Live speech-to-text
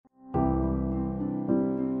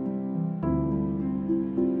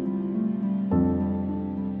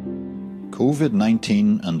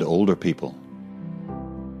COVID-19 and Older People,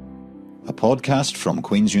 a podcast from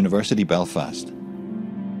Queen's University Belfast.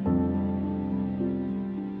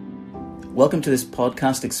 Welcome to this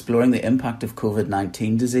podcast exploring the impact of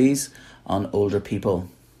COVID-19 disease on older people.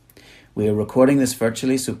 We are recording this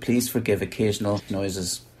virtually, so please forgive occasional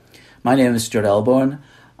noises. My name is Stuart Elborn.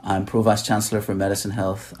 I'm Pro Vice-Chancellor for Medicine,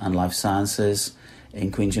 Health and Life Sciences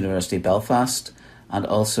in Queen's University Belfast, and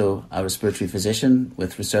also a respiratory physician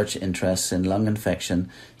with research interests in lung infection,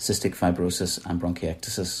 cystic fibrosis and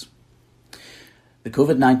bronchiectasis. The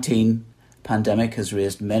COVID-19 pandemic has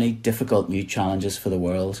raised many difficult new challenges for the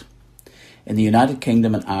world. In the United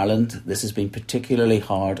Kingdom and Ireland, this has been particularly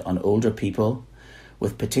hard on older people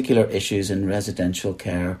with particular issues in residential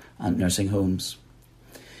care and nursing homes.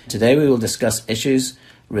 Today we will discuss issues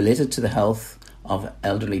related to the health of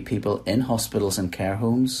elderly people in hospitals and care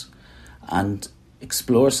homes and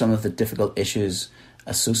explore some of the difficult issues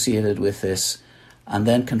associated with this, and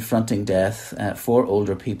then confronting death for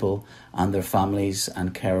older people and their families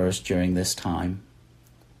and carers during this time.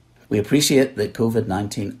 We appreciate that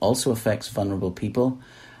COVID-19 also affects vulnerable people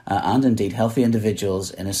and indeed healthy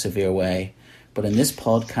individuals in a severe way, but in this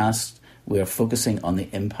podcast we are focusing on the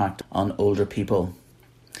impact on older people.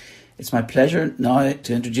 It's my pleasure now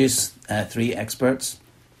to introduce three experts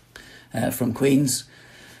from Queen's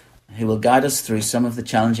who will guide us through some of the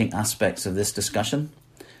challenging aspects of this discussion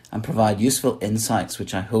and provide useful insights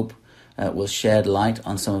which I hope will shed light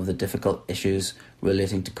on some of the difficult issues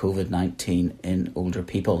relating to COVID-19 in older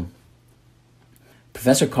people.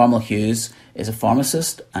 Professor Carmel Hughes is a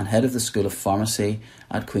pharmacist and head of the School of Pharmacy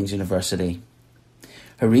at Queen's University.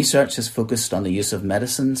 Her research has focused on the use of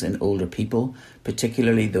medicines in older people,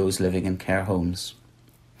 particularly those living in care homes.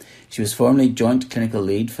 She was formerly Joint Clinical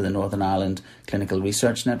Lead for the Northern Ireland Clinical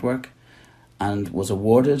Research Network and was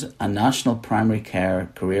awarded a National Primary Care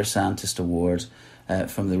Career Scientist Award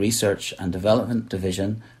from the Research and Development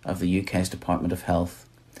Division of the UK's Department of Health,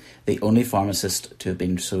 the only pharmacist to have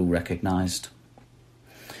been so recognised.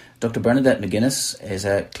 Dr. Bernadette McGuinness is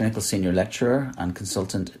a Clinical Senior Lecturer and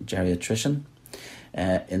Consultant Geriatrician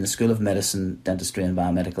in the School of Medicine, Dentistry and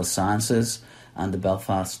Biomedical Sciences and the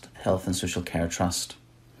Belfast Health and Social Care Trust.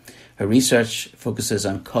 Her research focuses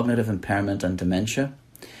on cognitive impairment and dementia,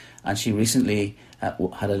 and she recently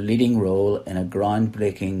had a leading role in a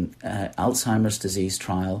groundbreaking Alzheimer's disease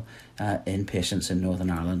trial in patients in Northern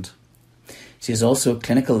Ireland. She is also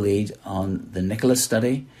clinical lead on the Nicholas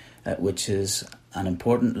study, which is an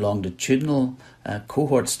important longitudinal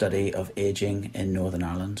cohort study of ageing in Northern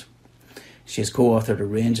Ireland. She has co-authored a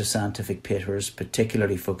range of scientific papers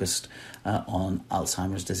particularly focused on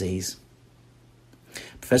Alzheimer's disease.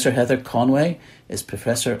 Professor Heather Conway is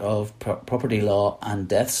Professor of Property Law and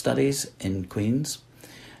Death Studies in Queen's.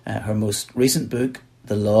 Her most recent book,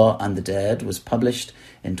 The Law and the Dead, was published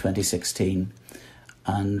in 2016.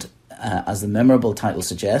 And as the memorable title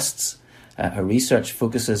suggests, her research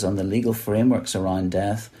focuses on the legal frameworks around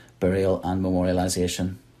death, burial and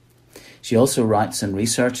memorialisation. She also writes and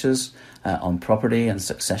researches on property and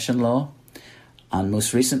succession law, and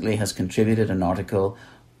most recently has contributed an article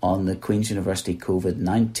on the Queen's University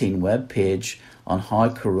COVID-19 webpage on how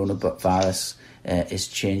coronavirus is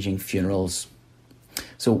changing funerals.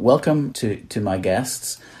 So welcome to my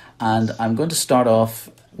guests, and I'm going to start off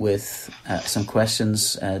with some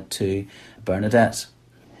questions to Bernadette.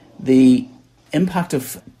 The impact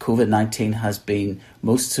of COVID-19 has been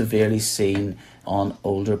most severely seen on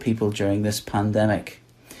older people during this pandemic.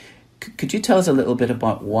 Could you tell us a little bit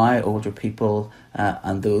about why older people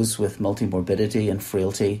and those with multimorbidity and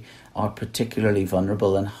frailty are particularly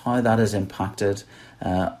vulnerable and how that has impacted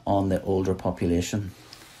on the older population?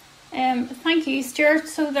 Thank you, Stuart.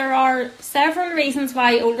 So there are several reasons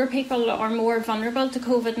why older people are more vulnerable to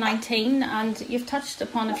COVID-19, and you've touched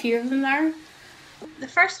upon a few of them there. The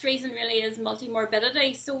first reason really is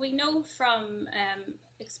multimorbidity. So we know from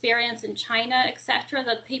experience in China, etc.,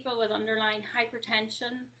 that people with underlying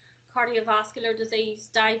hypertension, cardiovascular disease,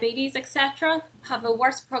 diabetes, etc., have a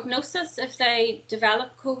worse prognosis if they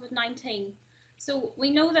develop COVID-19. So we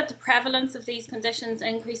know that the prevalence of these conditions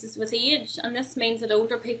increases with age, and this means that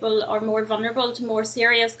older people are more vulnerable to more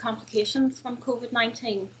serious complications from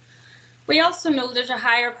COVID-19. We also know there's a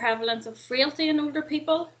higher prevalence of frailty in older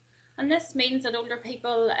people, and this means that older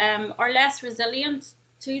people are less resilient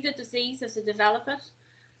to the disease as they develop it.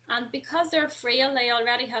 And because they're frail, they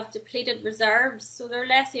already have depleted reserves, so they're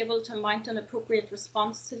less able to mount an appropriate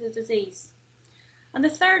response to the disease. And the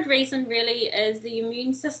third reason really is the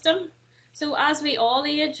immune system. So as we all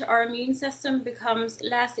age, our immune system becomes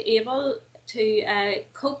less able to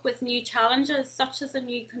cope with new challenges, such as a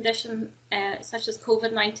new condition, such as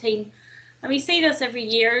COVID-19. And we see this every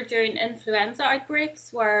year during influenza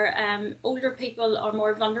outbreaks where older people are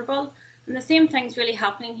more vulnerable. And the same thing's really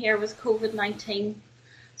happening here with COVID-19.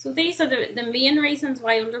 So these are the main reasons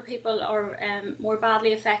why older people are more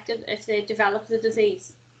badly affected if they develop the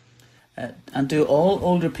disease. And do all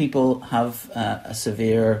older people have a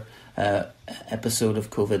severe episode of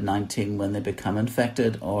COVID-19 when they become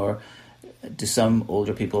infected, or do some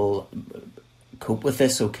older people cope with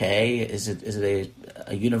this okay? Is it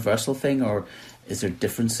a universal thing, or is there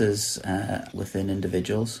differences within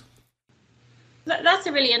individuals? That's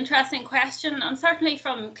a really interesting question, and certainly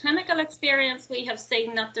from clinical experience we have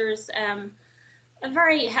seen that there's a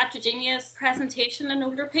very heterogeneous presentation in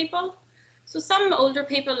older people. So some older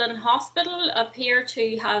people in hospital appear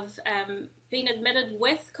to have been admitted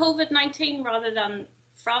with COVID-19 rather than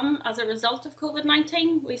as a result of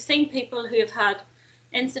COVID-19. We've seen people who have had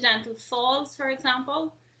incidental falls, for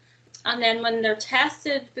example, and then when they're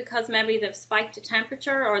tested, because maybe they've spiked a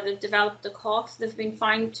temperature or they've developed a cough, they've been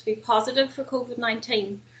found to be positive for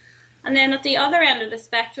COVID-19. And then at the other end of the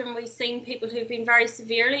spectrum, we've seen people who've been very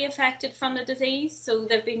severely affected from the disease. So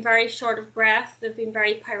they've been very short of breath, they've been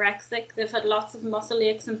very pyrexic, they've had lots of muscle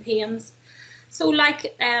aches and pains. So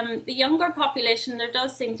like the younger population, there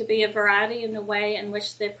does seem to be a variety in the way in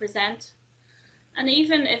which they present. And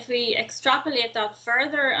even if we extrapolate that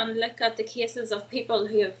further and look at the cases of people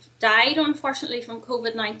who have died, unfortunately, from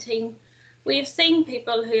COVID-19, we have seen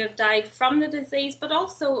people who have died from the disease, but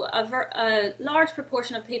also a large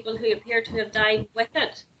proportion of people who appear to have died with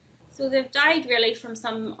it. So they've died really from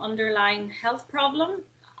some underlying health problem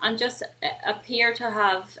and just appear to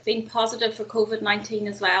have been positive for COVID-19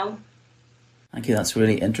 as well. Thank you, that's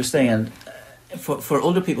really interesting. And for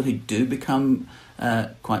older people who do become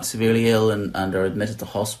quite severely ill and are admitted to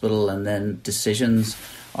hospital, and then decisions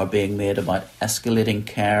are being made about escalating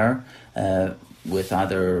care with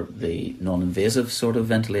either the non-invasive sort of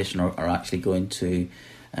ventilation or actually going to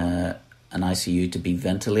an ICU to be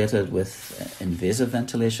ventilated with invasive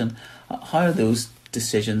ventilation. How are those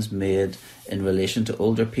decisions made in relation to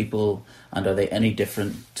older people, and are they any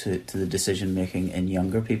different to the decision making in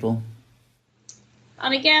younger people?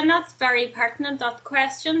 And again, that's very pertinent, that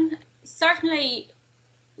question. Certainly,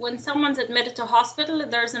 when someone's admitted to hospital,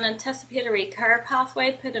 there's an anticipatory care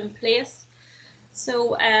pathway put in place.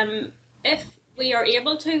 So if we are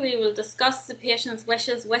able to, we will discuss the patient's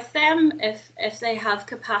wishes with them if they have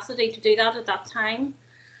capacity to do that at that time.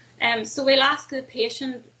 So we'll ask the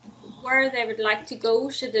patient where they would like to go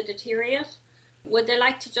should they deteriorate. Would they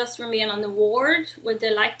like to just remain on the ward? Would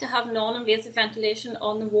they like to have non-invasive ventilation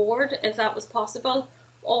on the ward if that was possible?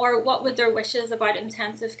 Or what would their wishes about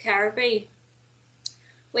intensive care be?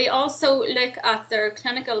 We also look at their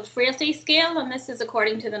clinical frailty scale, and this is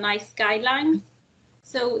according to the NICE guidelines.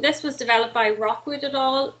 So this was developed by Rockwood et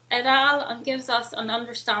al. And gives us an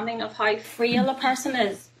understanding of how frail a person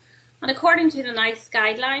is. And according to the NICE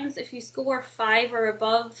guidelines, if you score 5 or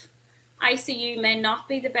above, ICU may not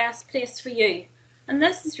be the best place for you. And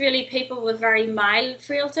this is really people with very mild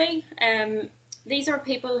frailty. These are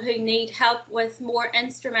people who need help with more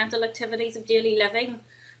instrumental activities of daily living.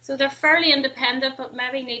 So they're fairly independent, but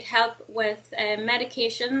maybe need help with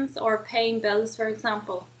medications or paying bills, for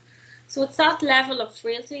example. So it's that level of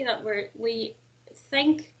frailty that we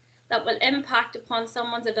think that will impact upon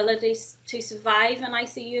someone's ability to survive an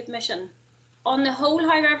ICU admission. On the whole,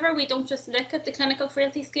 however, we don't just look at the clinical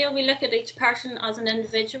frailty scale, we look at each person as an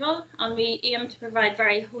individual, and we aim to provide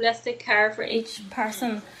very holistic care for each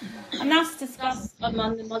person. And that's discussed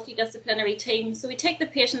among the multidisciplinary team. So we take the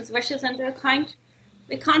patient's wishes into account.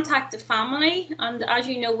 We contact the family, and as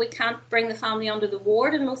you know, we can't bring the family onto the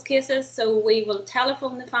ward in most cases, so we will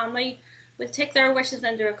telephone the family, we'll take their wishes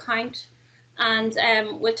into account, and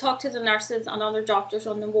we'll talk to the nurses and other doctors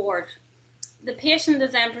on the ward. The patient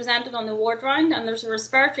is then presented on the ward round, and there's a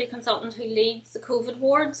respiratory consultant who leads the COVID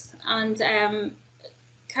wards, and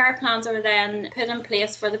care plans are then put in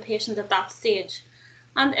place for the patient at that stage.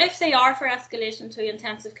 And if they are for escalation to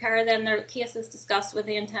intensive care, then their case is discussed with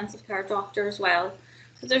the intensive care doctor as well.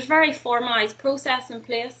 So there's very formalised process in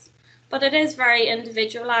place, but it is very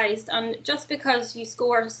individualised. And just because you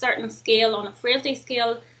score a certain scale on a frailty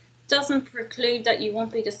scale doesn't preclude that you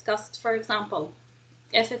won't be discussed, for example,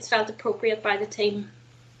 if it's felt appropriate by the team.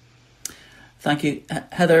 Thank you.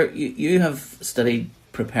 Heather, you have studied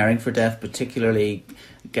preparing for death, particularly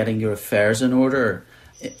getting your affairs in order.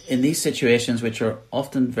 In these situations, which are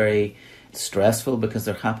often very stressful because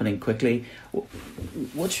they're happening quickly,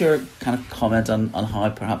 what's your kind of comment on how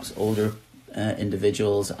perhaps older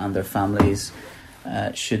individuals and their families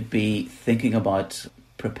should be thinking about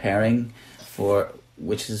preparing for,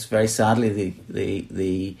 which is very sadly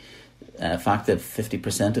the fact that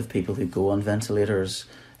 50% of people who go on ventilators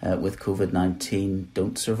with COVID-19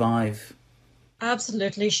 don't survive?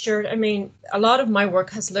 Absolutely, Stuart. I mean, a lot of my work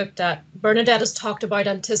has looked at, Bernadette has talked about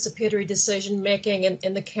anticipatory decision making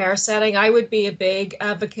in the care setting. I would be a big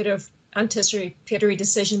advocate of anticipatory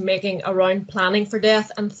decision making around planning for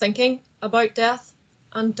death and thinking about death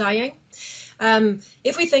and dying.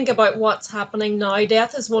 If we think about what's happening now,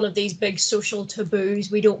 death is one of these big social taboos.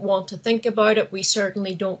 We don't want to think about it. We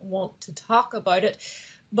certainly don't want to talk about it.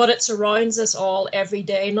 But it surrounds us all every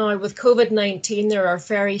day now. With COVID-19, there are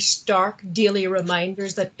very stark daily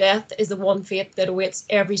reminders that death is the one fate that awaits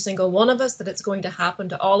every single one of us, that it's going to happen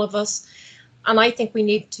to all of us. And I think we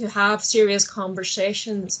need to have serious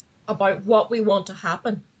conversations about what we want to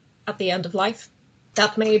happen at the end of life.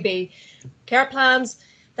 That may be care plans,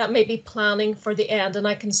 that may be planning for the end. And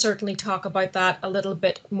I can certainly talk about that a little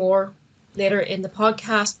bit more later in the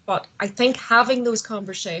podcast, but I think having those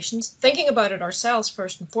conversations, thinking about it ourselves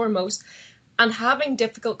first and foremost, and having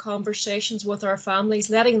difficult conversations with our families,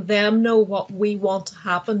 letting them know what we want to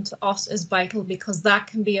happen to us is vital, because that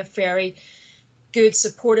can be a very good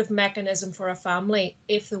supportive mechanism for a family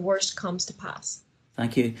if the worst comes to pass.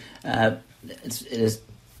 Thank you. It is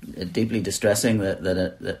deeply distressing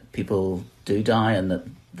that people do die,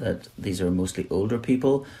 and that these are mostly older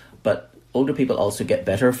people, but older people also get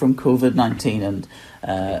better from COVID-19, and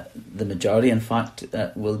the majority, in fact,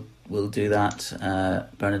 will do that.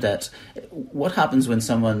 Bernadette, what happens when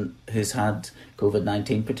someone who's had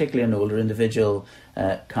COVID-19, particularly an older individual,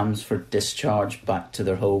 comes for discharge back to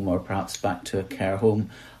their home or perhaps back to a care home?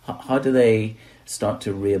 How do they start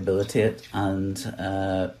to rehabilitate, and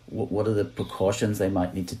what are the precautions they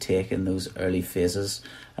might need to take in those early phases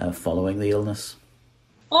following the illness?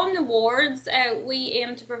 On the wards, we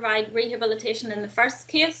aim to provide rehabilitation in the first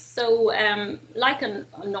case. So like a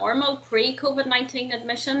normal pre-COVID-19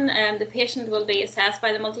 admission, the patient will be assessed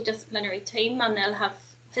by the multidisciplinary team, and they'll have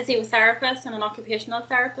physiotherapists and an occupational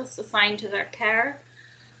therapist assigned to their care.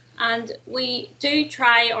 And we do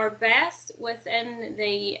try our best within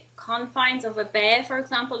the confines of a bay, for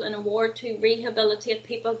example, in a ward, to rehabilitate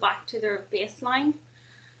people back to their baseline.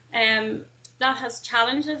 That has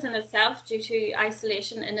challenges in itself due to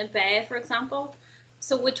isolation in a bay, for example.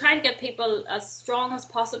 So we try to get people as strong as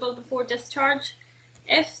possible before discharge.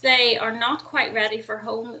 If they are not quite ready for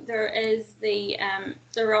home, there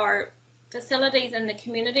are facilities in the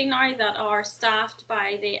community now that are staffed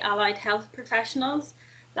by the allied health professionals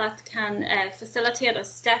that can facilitate a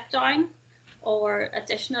step down or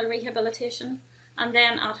additional rehabilitation. And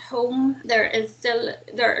then at home, there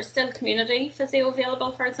are still community physio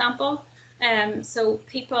available, for example. So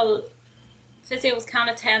physios can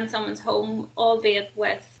attend someone's home, albeit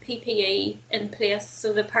with PPE in place,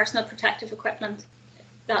 so the personal protective equipment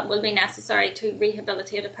that will be necessary to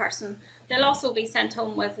rehabilitate a person. They'll also be sent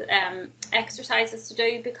home with exercises to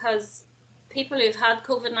do, because people who've had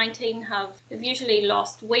COVID-19 have usually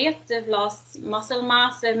lost weight, they've lost muscle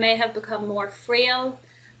mass, they may have become more frail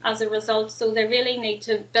as a result, so they really need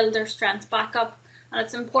to build their strength back up. And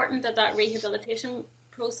it's important that rehabilitation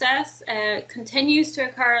process continues to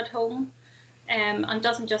occur at home and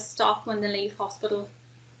doesn't just stop when they leave hospital.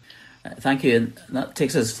 Thank you. And that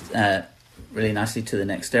takes us really nicely to the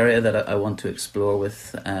next area that I want to explore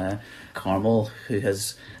with Carmel, who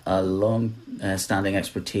has a long-standing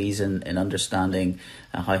expertise in understanding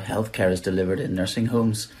how healthcare is delivered in nursing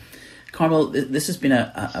homes. Carmel, this has been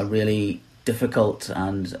a really difficult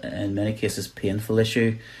and in many cases painful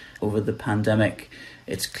issue over the pandemic.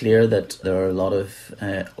 It's clear that there are a lot of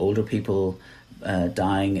older people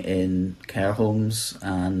dying in care homes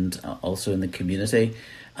and also in the community.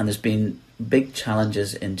 And there's been big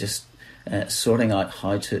challenges in just sorting out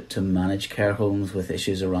how to manage care homes with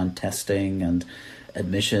issues around testing and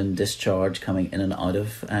admission, discharge, coming in and out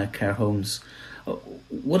of care homes.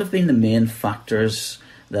 What have been the main factors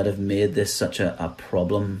that have made this such a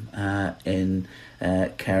problem in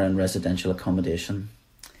care and residential accommodation?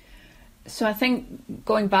 So I think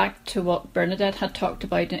going back to what Bernadette had talked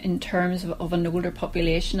about in terms of an older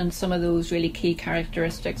population and some of those really key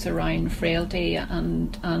characteristics around frailty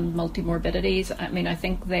and multimorbidities, I mean, I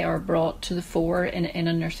think they are brought to the fore in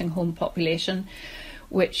a nursing home population,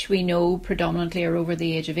 which we know predominantly are over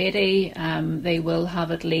the age of 80. They will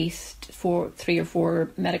have at least 3 or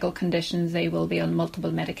 4 medical conditions. They will be on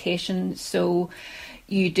multiple medications. So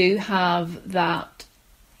you do have that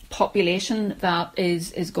population that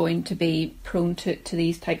is going to be prone to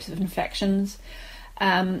these types of infections.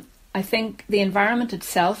 I think the environment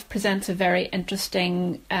itself presents a very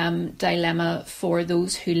interesting dilemma for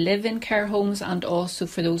those who live in care homes and also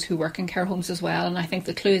for those who work in care homes as well. And I think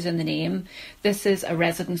the clue is in the name. This is a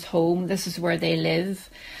residence home. This is where they live.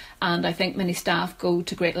 And I think many staff go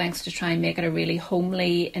to great lengths to try and make it a really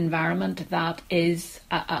homely environment that is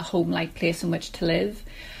a home-like place in which to live.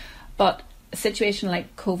 But a situation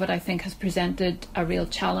like COVID, I think, has presented a real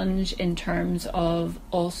challenge in terms of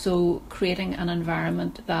also creating an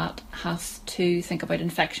environment that has to think about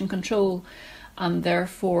infection control, and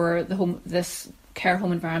therefore this care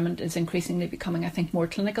home environment is increasingly becoming, I think, more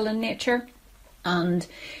clinical in nature. And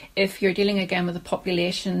if you're dealing again with a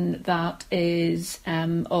population that is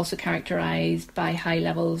also characterised by high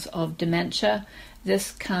levels of dementia,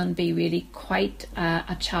 this can be really quite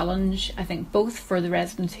a challenge, I think, both for the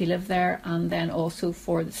residents who live there and then also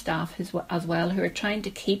for the staff as well, who are trying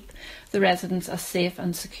to keep the residents as safe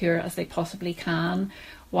and secure as they possibly can,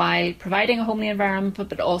 while providing a homely environment,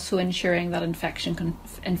 but also ensuring that infection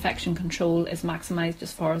control is maximised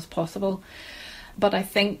as far as possible. But I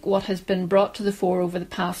think what has been brought to the fore over the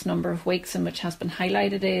past number of weeks and which has been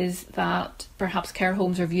highlighted is that perhaps care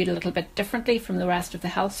homes are viewed a little bit differently from the rest of the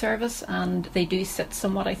health service, and they do sit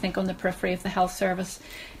somewhat, I think, on the periphery of the health service.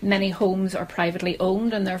 Many homes are privately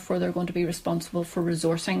owned and therefore they're going to be responsible for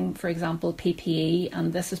resourcing, for example, PPE,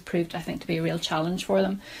 and this has proved, I think, to be a real challenge for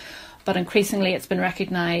them. But increasingly it's been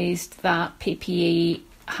recognised that PPE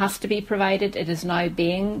has to be provided. It is now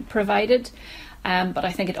being provided. But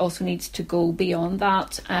I think it also needs to go beyond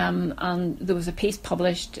that. And there was a piece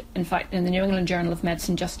published, in fact, in the New England Journal of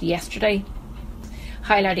Medicine just yesterday,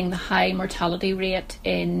 highlighting the high mortality rate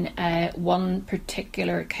in one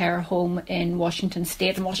particular care home in Washington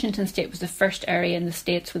State. And Washington State was the first area in the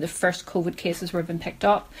States where the first COVID cases were being picked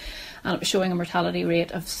up. And it was showing a mortality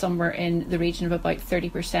rate of somewhere in the region of about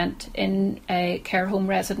 30% in care home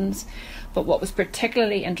residents. But what was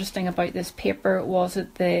particularly interesting about this paper was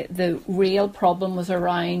that the real problem was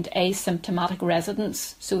around asymptomatic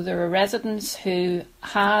residents. So there were residents who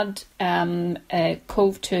had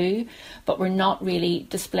COV-2 but were not really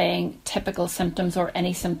displaying typical symptoms or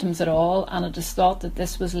any symptoms at all, and it is thought that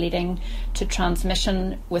this was leading to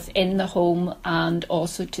transmission within the home and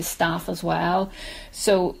also to staff as well.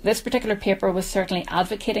 So this particular paper was certainly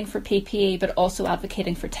advocating for PPE but also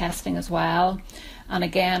advocating for testing as well. And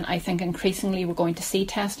again, I think increasingly we're going to see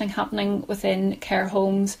testing happening within care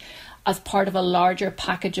homes as part of a larger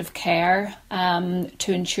package of care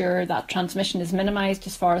to ensure that transmission is minimised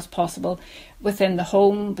as far as possible within the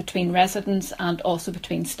home, between residents and also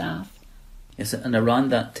between staff. Yes, and around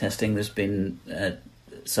that testing, there's been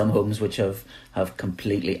some homes which have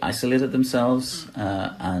completely isolated themselves,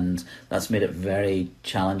 and that's made it very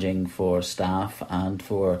challenging for staff and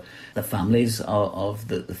for the families of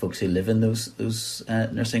the folks who live in those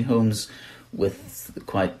nursing homes, with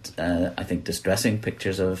quite, I think, distressing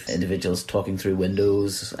pictures of individuals talking through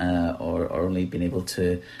windows or only being able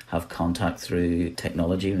to have contact through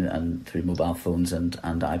technology and through mobile phones and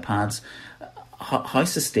iPads. How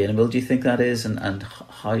sustainable do you think that is, and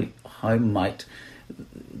how might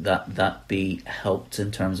that be helped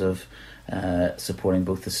in terms of supporting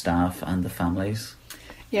both the staff and the families?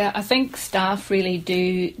 Yeah, I think staff really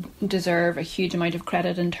do deserve a huge amount of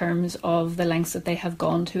credit in terms of the lengths that they have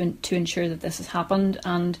gone to ensure that this has happened.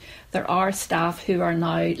 And there are staff who are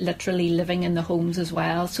now literally living in the homes as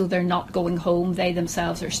well. So they're not going home. They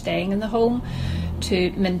themselves are staying in the home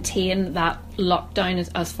to maintain that lockdown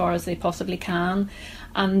as far as they possibly can.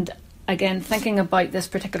 And again, thinking about this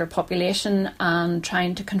particular population and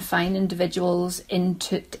trying to confine individuals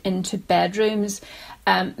into bedrooms,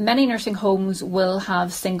 many nursing homes will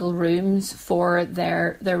have single rooms for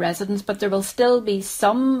their residents, but there will still be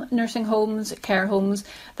some nursing homes, care homes,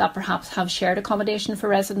 that perhaps have shared accommodation for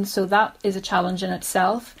residents, so that is a challenge in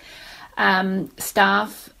itself.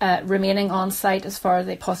 Staff remaining on site as far as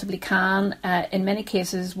they possibly can. In many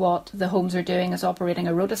cases, what the homes are doing is operating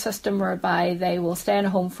a rota system whereby they will stay in a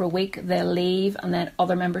home for a week, they'll leave, and then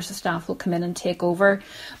other members of staff will come in and take over.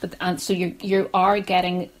 So you are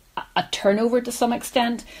getting a turnover to some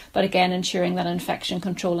extent, but again ensuring that infection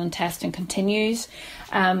control and testing continues.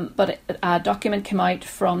 But a document came out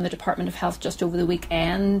from the Department of Health just over the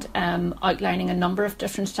weekend outlining a number of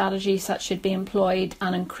different strategies that should be employed,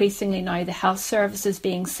 and increasingly now the health services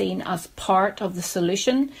being seen as part of the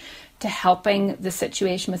solution to helping the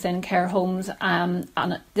situation within care homes. And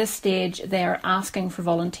at this stage, they are asking for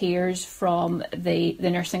volunteers from the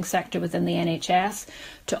nursing sector within the NHS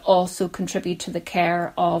to also contribute to the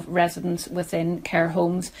care of residents within care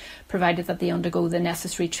homes, provided that they undergo the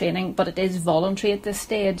necessary training. But it is voluntary at this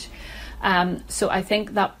stage. So I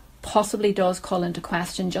think that possibly does call into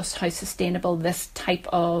question just how sustainable this type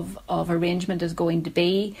of arrangement is going to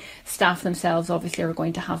be. Staff themselves obviously are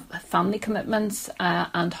going to have family commitments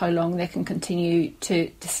and how long they can continue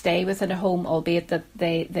to stay within a home, albeit that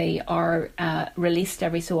they are released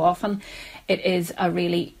every so often. It is a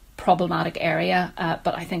really problematic area,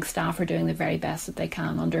 but I think staff are doing the very best that they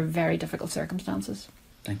can under very difficult circumstances.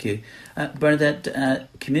 Thank you. Bernadette,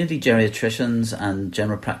 community geriatricians and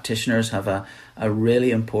general practitioners have a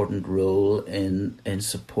really important role in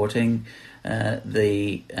supporting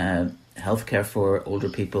the healthcare for older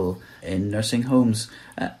people in nursing homes.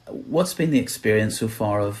 What's been the experience so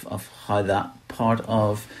far of how that part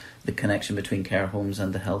of the connection between care homes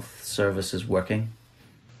and the health service is working?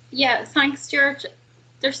 Yeah, thanks, Stuart.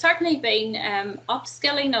 There's certainly been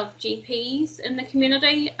upskilling of GPs in the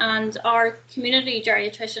community, and our community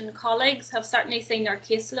geriatrician colleagues have certainly seen their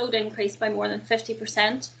caseload increase by more than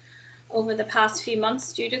 50% over the past few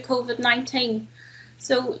months due to COVID-19.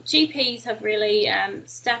 So GPs have really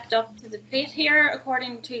stepped up to the plate here,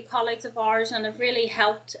 according to colleagues of ours, and have really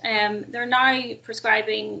helped. They're now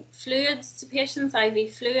prescribing fluids to patients,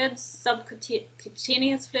 IV fluids,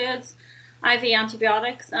 subcutaneous fluids, IV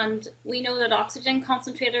antibiotics, and we know that oxygen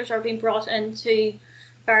concentrators are being brought into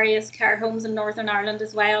various care homes in Northern Ireland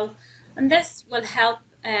as well. And this will help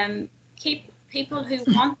keep people who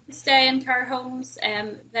want to stay in care homes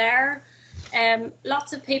there.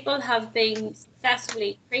 Lots of people have been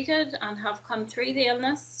successfully treated and have come through the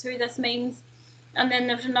illness through this means. And then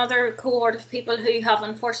there's another cohort of people who have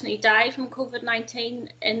unfortunately died from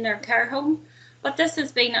COVID-19 in their care home. But this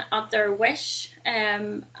has been at their wish,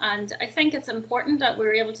 and I think it's important that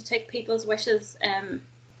we're able to take people's wishes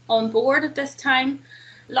on board at this time.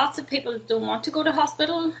 Lots of people don't want to go to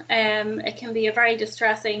hospital. It can be a very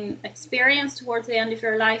distressing experience towards the end of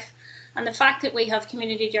your life. And the fact that we have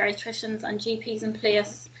community geriatricians and GPs in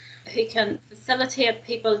place who can facilitate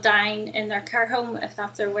people dying in their care home, if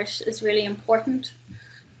that's their wish, is really important.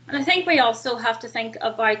 And I think we also have to think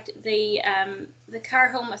about the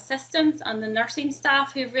care home assistants and the nursing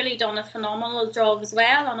staff who've really done a phenomenal job as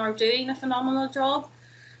well and are doing a phenomenal job.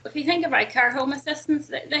 If you think about care home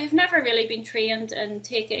assistants, they've never really been trained in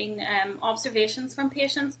taking observations from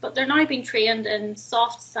patients, but they're now being trained in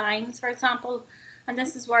soft signs, for example. And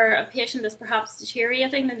this is where a patient is perhaps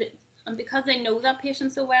deteriorating, and because they know that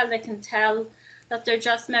patient so well, they can tell that they're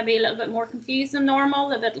just maybe a little bit more confused than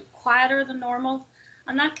normal, a bit quieter than normal.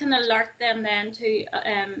 And that can alert them then to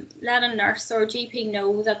let a nurse or GP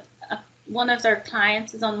know that one of their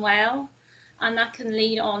clients is unwell, and that can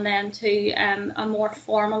lead on then to a more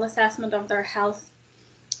formal assessment of their health.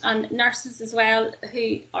 And nurses as well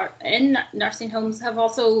who are in nursing homes have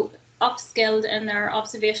also upskilled in their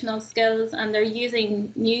observational skills, and they're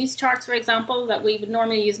using news charts, for example, that we would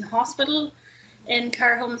normally use in hospital in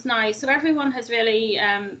care homes now. So everyone has really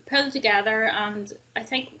pulled together, and I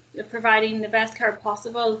think providing the best care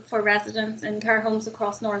possible for residents in care homes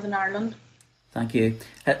across Northern Ireland. Thank you.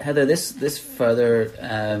 Heather, this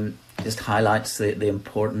further just highlights the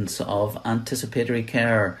importance of anticipatory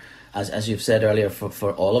care. As you've said earlier,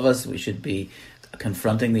 for all of us, we should be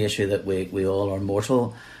confronting the issue that we all are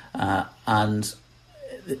mortal. And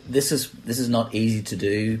this is not easy to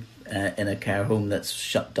do in a care home that's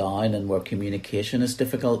shut down and where communication is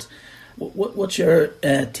difficult. What's your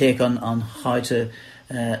take on how to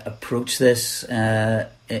approach this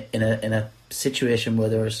in a situation where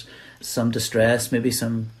there's some distress, maybe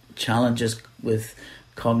some challenges with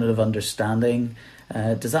cognitive understanding?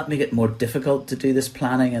 Does that make it more difficult to do this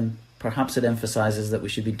planning? And perhaps it emphasises that we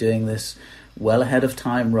should be doing this well ahead of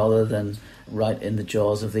time rather than right in the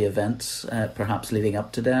jaws of the events, perhaps leading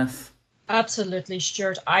up to death? Absolutely,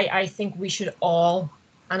 Stuart. I think we should all,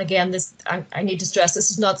 and again, I need to stress,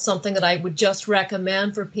 this is not something that I would just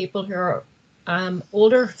recommend for people who are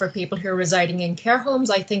older, for people who are residing in care homes.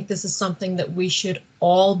 I think this is something that we should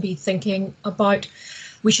all be thinking about.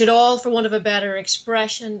 We should all, for want of a better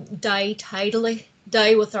expression, die tidily,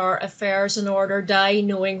 die with our affairs in order, die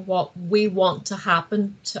knowing what we want to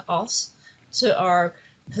happen to us, to our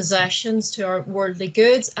possessions, to our worldly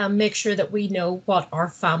goods, and make sure that we know what our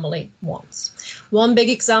family wants. One big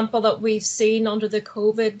example that we've seen under the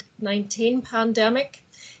COVID-19 pandemic,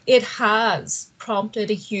 it has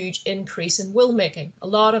prompted a huge increase in will making. A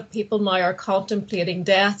lot of people now are contemplating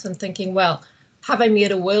death and thinking, well, have I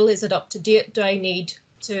made a will? Is it up to date? Do I need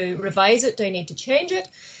to revise it? Do I need to change it?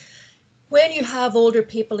 When you have older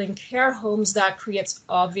people in care homes, that creates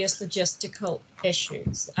obvious logistical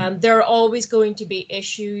issues. And there are always going to be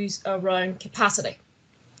issues around capacity.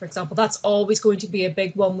 For example, that's always going to be a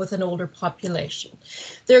big one with an older population.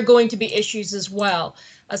 There are going to be issues as well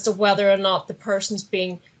as to whether or not the person's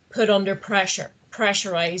being put under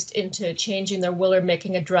pressurized into changing their will or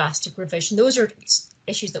making a drastic revision. Those are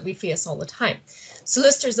issues that we face all the time.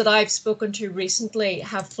 Solicitors that I've spoken to recently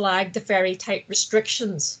have flagged the very tight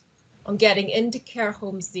restrictions on getting into care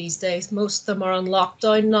homes these days. Most of them are on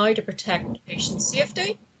lockdown now to protect patient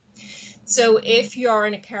safety. So if you are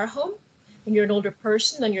in a care home and you're an older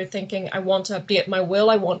person and you're thinking, I want to update my will,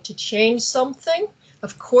 I want to change something,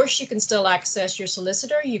 of course you can still access your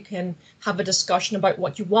solicitor. You can have a discussion about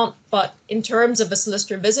what you want. But in terms of a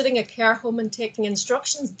solicitor visiting a care home and taking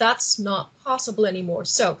instructions, that's not possible anymore.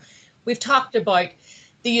 So we've talked about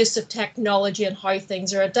the use of technology and how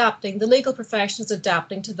things are adapting. The legal profession is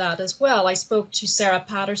adapting to that as well. I spoke to Sarah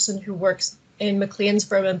Patterson, who works in McLean's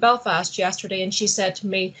firm in Belfast yesterday, and she said to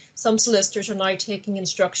me, some solicitors are now taking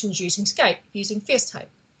instructions using Skype, using FaceTime.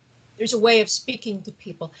 There's a way of speaking to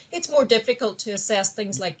people. It's more difficult to assess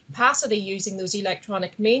things like capacity using those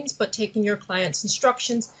electronic means, but taking your client's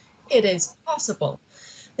instructions, it is possible.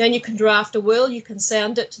 Then you can draft a will, you can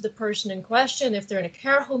send it to the person in question. If they're in a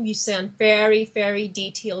care home, you send very, very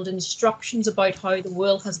detailed instructions about how the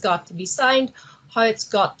will has got to be signed, how it's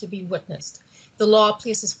got to be witnessed. The law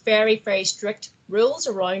places very, very strict rules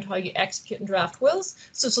around how you execute and draft wills,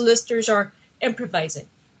 so solicitors are improvising.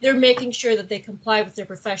 They're making sure that they comply with their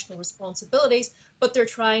professional responsibilities, but they're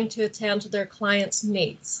trying to attend to their clients'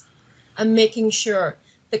 needs and making sure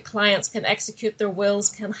that clients can execute their wills,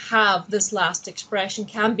 can have this last expression,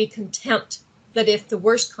 can be content that if the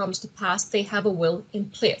worst comes to pass, they have a will in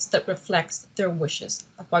place that reflects their wishes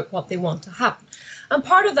about what they want to happen. And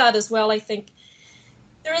part of that as well, I think,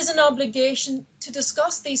 there is an obligation to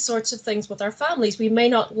discuss these sorts of things with our families. We may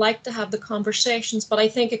not like to have the conversations, but I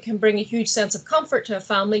think it can bring a huge sense of comfort to a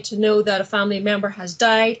family to know that a family member has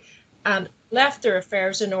died and left their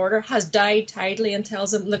affairs in order, has died tidily, and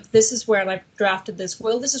tells them, look, this is where I've drafted this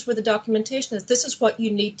will, this is where the documentation is, this is what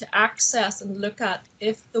you need to access and look at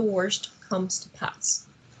if the worst comes to pass.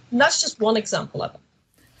 And that's just one example of it.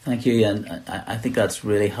 Thank you, and I think that's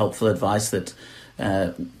really helpful advice that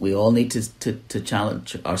we all need to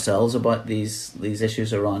challenge ourselves about these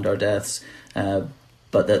issues around our deaths,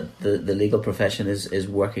 but that the legal profession is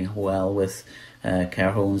working well with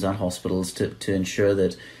care homes and hospitals to ensure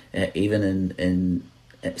that even in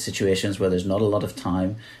situations where there's not a lot of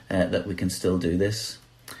time, that we can still do this.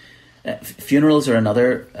 Funerals are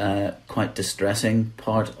another quite distressing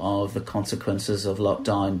part of the consequences of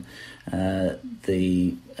lockdown.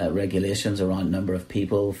 The regulations around number of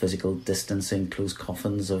people, physical distancing, closed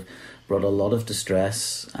coffins have brought a lot of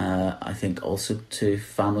distress, I think also to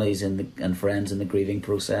families and friends in the grieving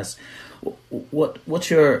process. What's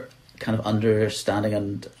your kind of understanding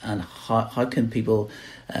and how can people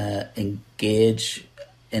engage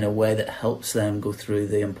in a way that helps them go through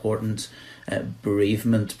the important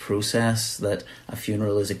bereavement process that a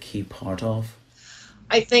funeral is a key part of?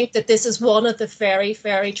 I think that this is one of the very,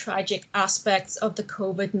 very tragic aspects of the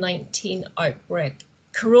COVID-19 outbreak.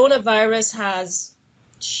 Coronavirus has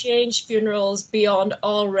changed funerals beyond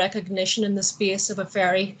all recognition in the space of a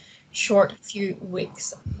very short few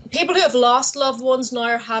weeks. People who have lost loved ones now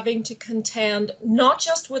are having to contend not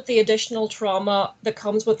just with the additional trauma that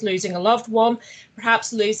comes with losing a loved one,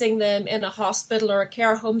 perhaps losing them in a hospital or a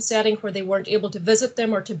care home setting where they weren't able to visit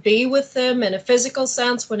them or to be with them in a physical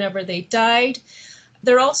sense whenever they died.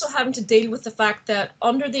 They're also having to deal with the fact that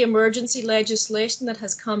under the emergency legislation that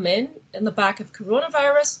has come in the back of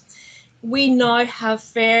coronavirus, we now have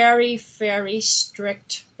very, very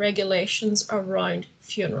strict regulations around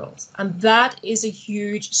funerals. And that is a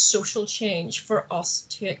huge social change for us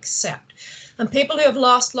to accept. And people who have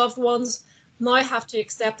lost loved ones now have to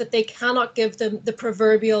accept that they cannot give them the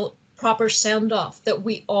proverbial proper send-off that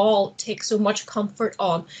we all take so much comfort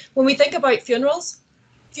on. When we think about funerals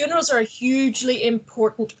are a hugely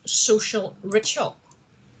important social ritual.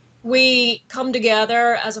 We come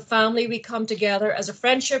together as a family, we come together as a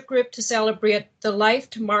friendship group to celebrate the life,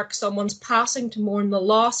 to mark someone's passing, to mourn the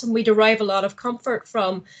loss, and we derive a lot of comfort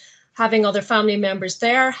from having other family members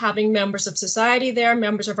there, having members of society there,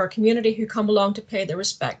 members of our community who come along to pay their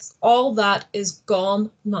respects. All that is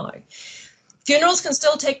gone now. Funerals can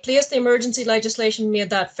still take place. The emergency legislation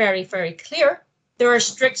made that very, very clear. There are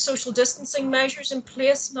strict social distancing measures in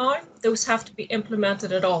place now. Those have to be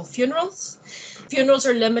implemented at all funerals. Funerals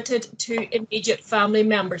are limited to immediate family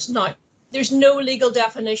members. Now, there's no legal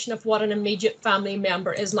definition of what an immediate family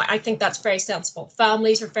member is. I think that's very sensible.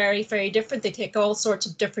 Families are very, very different. They take all sorts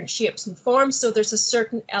of different shapes and forms. So there's a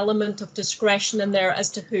certain element of discretion in there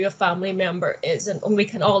as to who a family member is. And we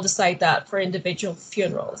can all decide that for individual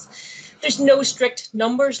funerals. There's no strict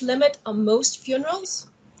numbers limit on most funerals.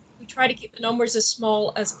 We try to keep the numbers as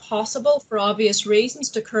small as possible for obvious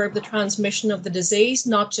reasons to curb the transmission of the disease,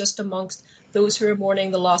 not just amongst those who are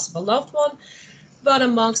mourning the loss of a loved one, but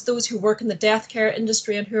amongst those who work in the death care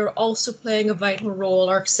industry and who are also playing a vital role.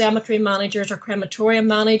 Our cemetery managers, our crematorium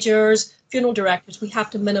managers, funeral directors, we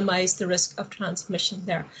have to minimise the risk of transmission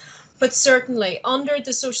there. But certainly, under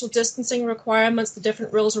the social distancing requirements, the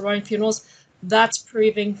different rules around funerals, that's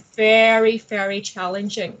proving very, very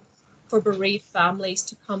challenging for bereaved families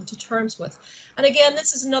to come to terms with. And again,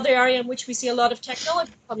 this is another area in which we see a lot of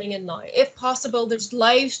technology coming in now. If possible, there's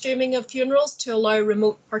live streaming of funerals to allow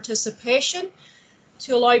remote participation,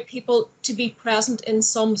 to allow people to be present in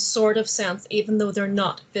some sort of sense, even though they're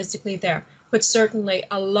not physically there. But certainly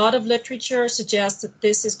a lot of literature suggests that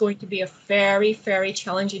this is going to be a very, very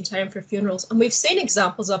challenging time for funerals. And we've seen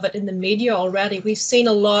examples of it in the media already. We've seen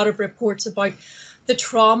a lot of reports about the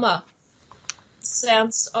trauma,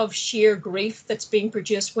 sense of sheer grief that's being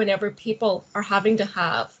produced whenever people are having to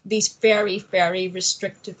have these very, very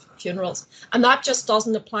restrictive funerals. And that just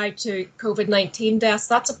doesn't apply to COVID-19 deaths.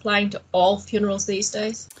 That's applying to all funerals these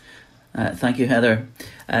days. Thank you, Heather.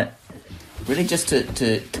 Really just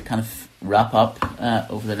to kind of wrap up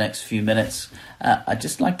over the next few minutes, I'd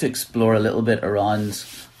just like to explore a little bit around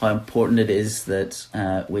how important it is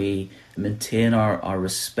that we maintain our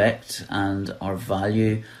respect and our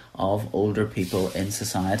value of older people in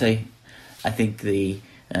society. I think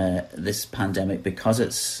this pandemic, because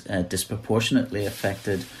it's disproportionately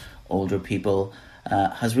affected older people,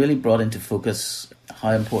 has really brought into focus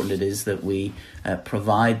how important it is that we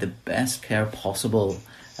provide the best care possible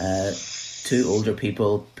to older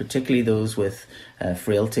people, particularly those with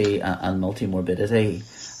frailty and multimorbidity.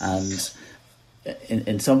 And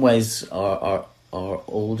in some ways, our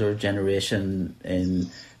older generation,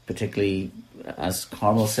 in particularly, as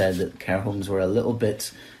Carmel said, that care homes were a little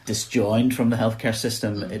bit disjoined from the healthcare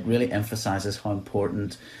system. It really emphasises how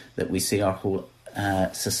important that we see our whole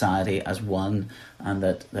society as one, and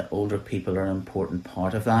that older people are an important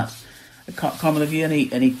part of that. Carmel, have you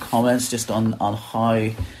any comments just on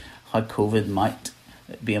how COVID might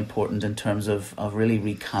be important in terms of really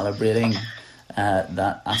recalibrating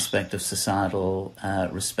that aspect of societal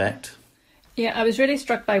respect? Yeah, I was really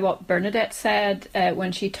struck by what Bernadette said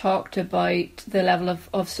when she talked about the level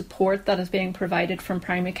of support that is being provided from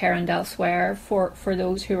primary care and elsewhere for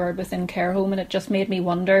those who are within care home. And it just made me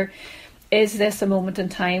wonder, is this a moment in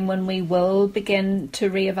time when we will begin to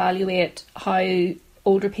reevaluate how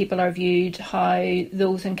older people are viewed, how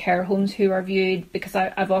those in care homes who are viewed? Because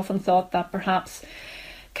I've often thought that perhaps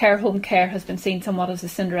care home care has been seen somewhat as a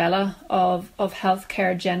Cinderella of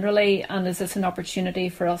healthcare generally, and is this an opportunity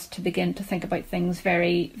for us to begin to think about things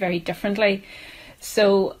very, very differently?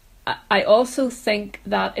 So I also think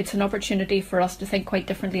that it's an opportunity for us to think quite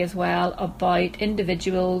differently as well about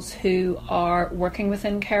individuals who are working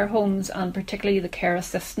within care homes, and particularly the care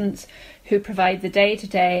assistants who provide the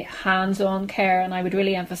day-to-day hands-on care, and I would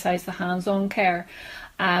really emphasise the hands-on care,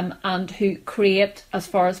 and who create, as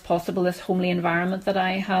far as possible, this homely environment that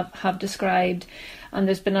I have described. And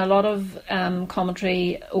there's been a lot of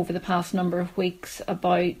commentary over the past number of weeks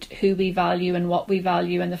about who we value and what we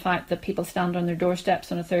value, and the fact that people stand on their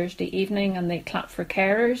doorsteps on a Thursday evening and they clap for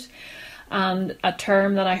carers. And a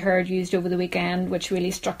term that I heard used over the weekend, which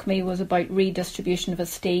really struck me, was about redistribution of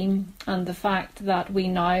esteem, and the fact that we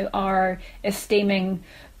now are esteeming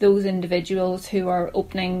those individuals who are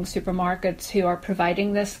opening supermarkets, who are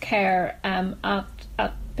providing this care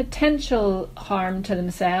at potential harm to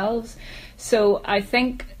themselves. So I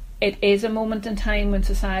think it is a moment in time when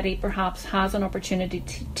society perhaps has an opportunity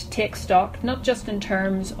to take stock, not just in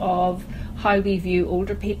terms of how we view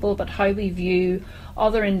older people, but how we view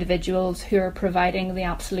other individuals who are providing the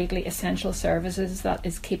absolutely essential services that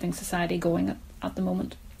is keeping society going at the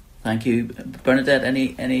moment. Thank you. Bernadette,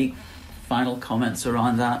 any final comments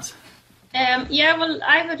around that? Yeah, well,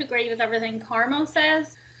 I would agree with everything Carmel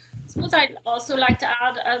says. I suppose I'd also like to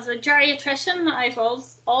add, as a geriatrician, I've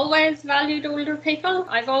always valued older people.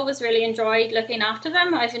 I've always really enjoyed looking after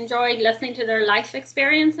them. I've enjoyed listening to their life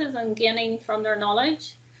experiences and gaining from their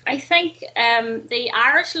knowledge. I think the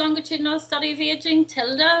Irish Longitudinal Study of Ageing,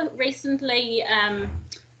 TILDA, recently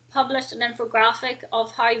published an infographic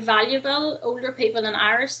of how valuable older people in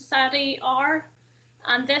Irish society are.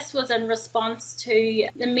 And this was in response to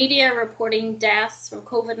the media reporting deaths from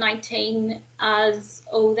COVID-19 as,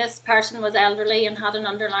 oh, this person was elderly and had an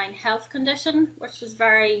underlying health condition, which was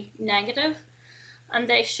very negative. And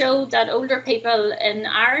they showed that older people in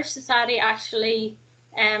Irish society actually,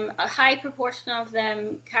 a high proportion of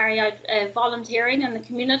them carry out volunteering in the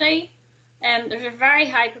community. There's a very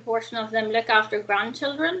high proportion of them look after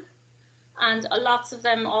grandchildren. and lots of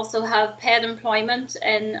them also have paid employment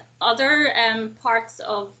in other parts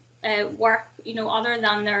of work, other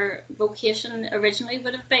than their vocation originally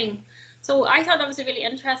would have been. So I thought that was a really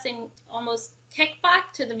interesting, almost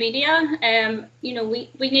kickback to the media.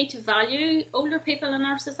 We need to value older people in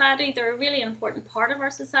our society. They're a really important part of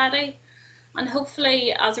our society. And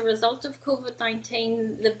hopefully, as a result of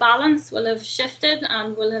COVID-19, the balance will have shifted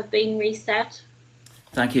and will have been reset.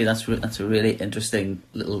 Thank you. That's a really interesting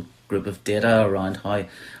little group of data around how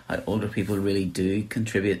older people really do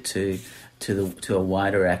contribute to a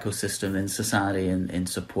wider ecosystem in society and in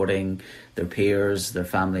supporting their peers, their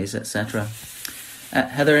families, etc.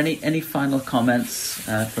 Heather, any final comments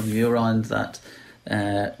from you around that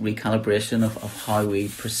recalibration of how we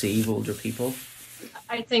perceive older people?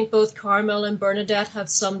 I think both Carmel and Bernadette have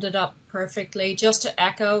summed it up perfectly. Just to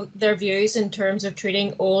echo their views in terms of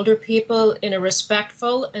treating older people in a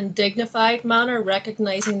respectful and dignified manner,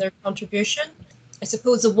 recognising their contribution. I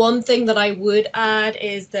suppose the one thing that I would add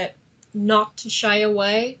is that not to shy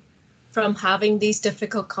away from having these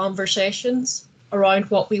difficult conversations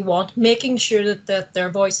around what we want, making sure that their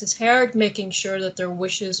voice is heard, making sure that their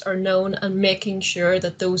wishes are known, and making sure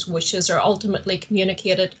that those wishes are ultimately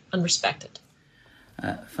communicated and respected.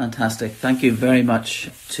 Fantastic. Thank you very much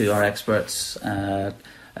to our experts,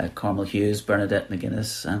 Carmel Hughes, Bernadette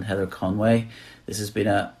McGuinness and Heather Conway. This has been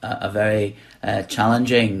a very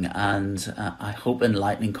challenging and I hope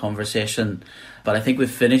enlightening conversation. But I think we've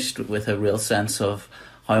finished with a real sense of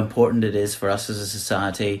how important it is for us as a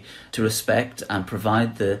society to respect and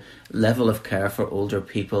provide the level of care for older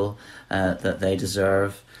people that they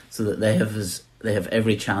deserve, so that they have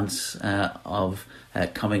every chance of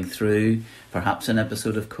coming through perhaps an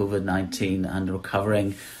episode of COVID-19 and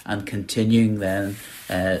recovering and continuing then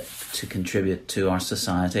to contribute to our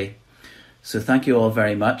society. So thank you all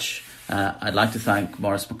very much. I'd like to thank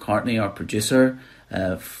Maurice McCartney, our producer,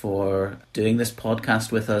 for doing this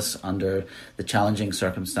podcast with us under the challenging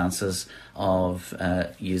circumstances of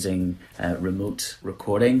using remote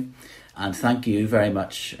recording. And thank you very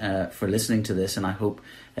much for listening to this, and I hope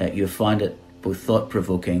you found it both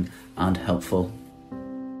thought-provoking and helpful.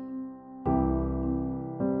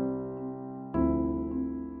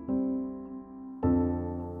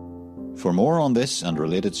 For more on this and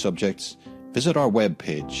related subjects, visit our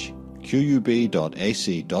webpage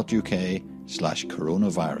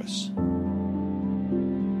qub.ac.uk/coronavirus.